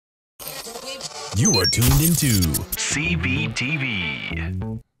You are tuned into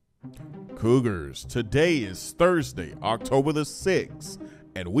CVTV. Cougars, today is Thursday, October the 6th,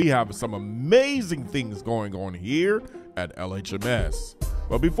 and we have some amazing things going on here at LHMS.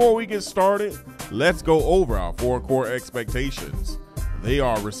 But before we get started, let's go over our 4 core expectations. They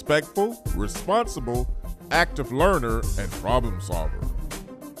are respectful, responsible, active learner, and problem solver.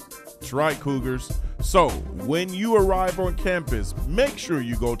 That's right, Cougars. So, when you arrive on campus, make sure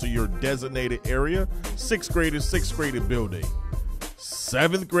you go to your designated area, 6th graded building.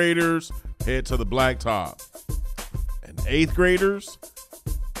 7th graders, head to the blacktop. And 8th graders,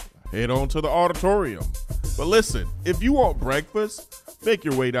 head on to the auditorium. But listen, if you want breakfast, make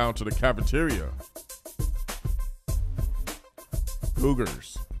your way down to the cafeteria.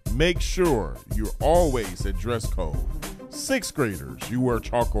 Cougars, make sure you're always in dress code. 6th graders, you wear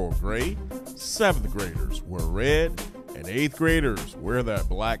charcoal gray. 7th graders wear red, and 8th graders wear that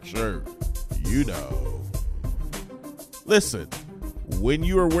black shirt. You know. Listen, when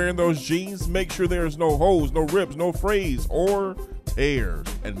you are wearing those jeans, make sure there's no holes, no rips, no frays, or tears,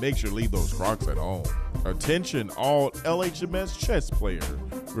 and make sure to leave those Crocs at home. Attention all LHMS chess players.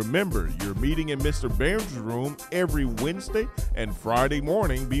 Remember, you're meeting in Mr. Barron's room every Wednesday and Friday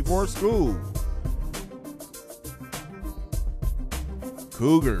morning before school.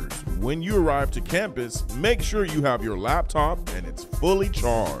 Cougars, when you arrive to campus, make sure you have your laptop and it's fully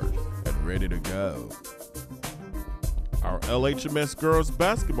charged and ready to go. Our LHMS girls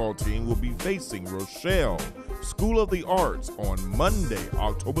basketball team will be facing Rochelle School of the Arts on Monday,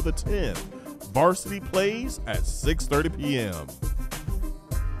 October the 10th. Varsity plays at 6:30 p.m.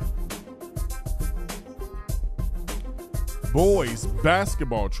 Boys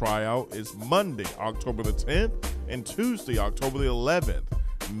basketball tryout is Monday, October the 10th and Tuesday, October the 11th.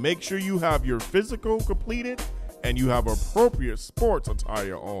 Make sure you have your physical completed and you have appropriate sports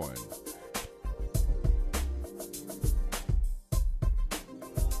attire on.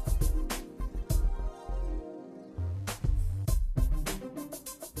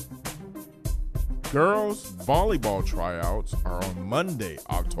 Girls volleyball tryouts are on Monday,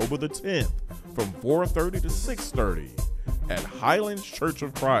 October the 10th from 4:30 to 6:30 at Highlands Church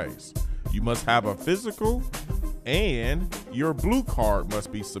of Christ. You must have a physical and your blue card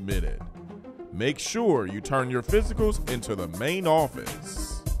must be submitted. Make sure you turn your physicals into the main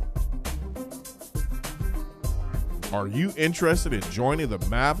office. Are you interested in joining the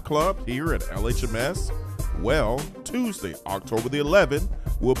math club here at LHMS? Well, Tuesday, October the 11th,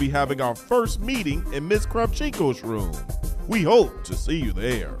 we'll be having our first meeting in Ms. Kravchenko's room. We hope to see you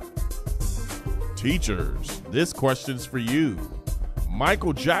there. Teachers, this question's for you.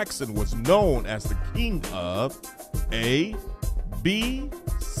 Michael Jackson was known as the king of A, B,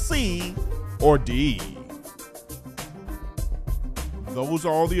 C, or D. Those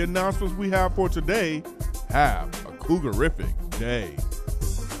are all the announcements we have for today. Have a Cougarific day.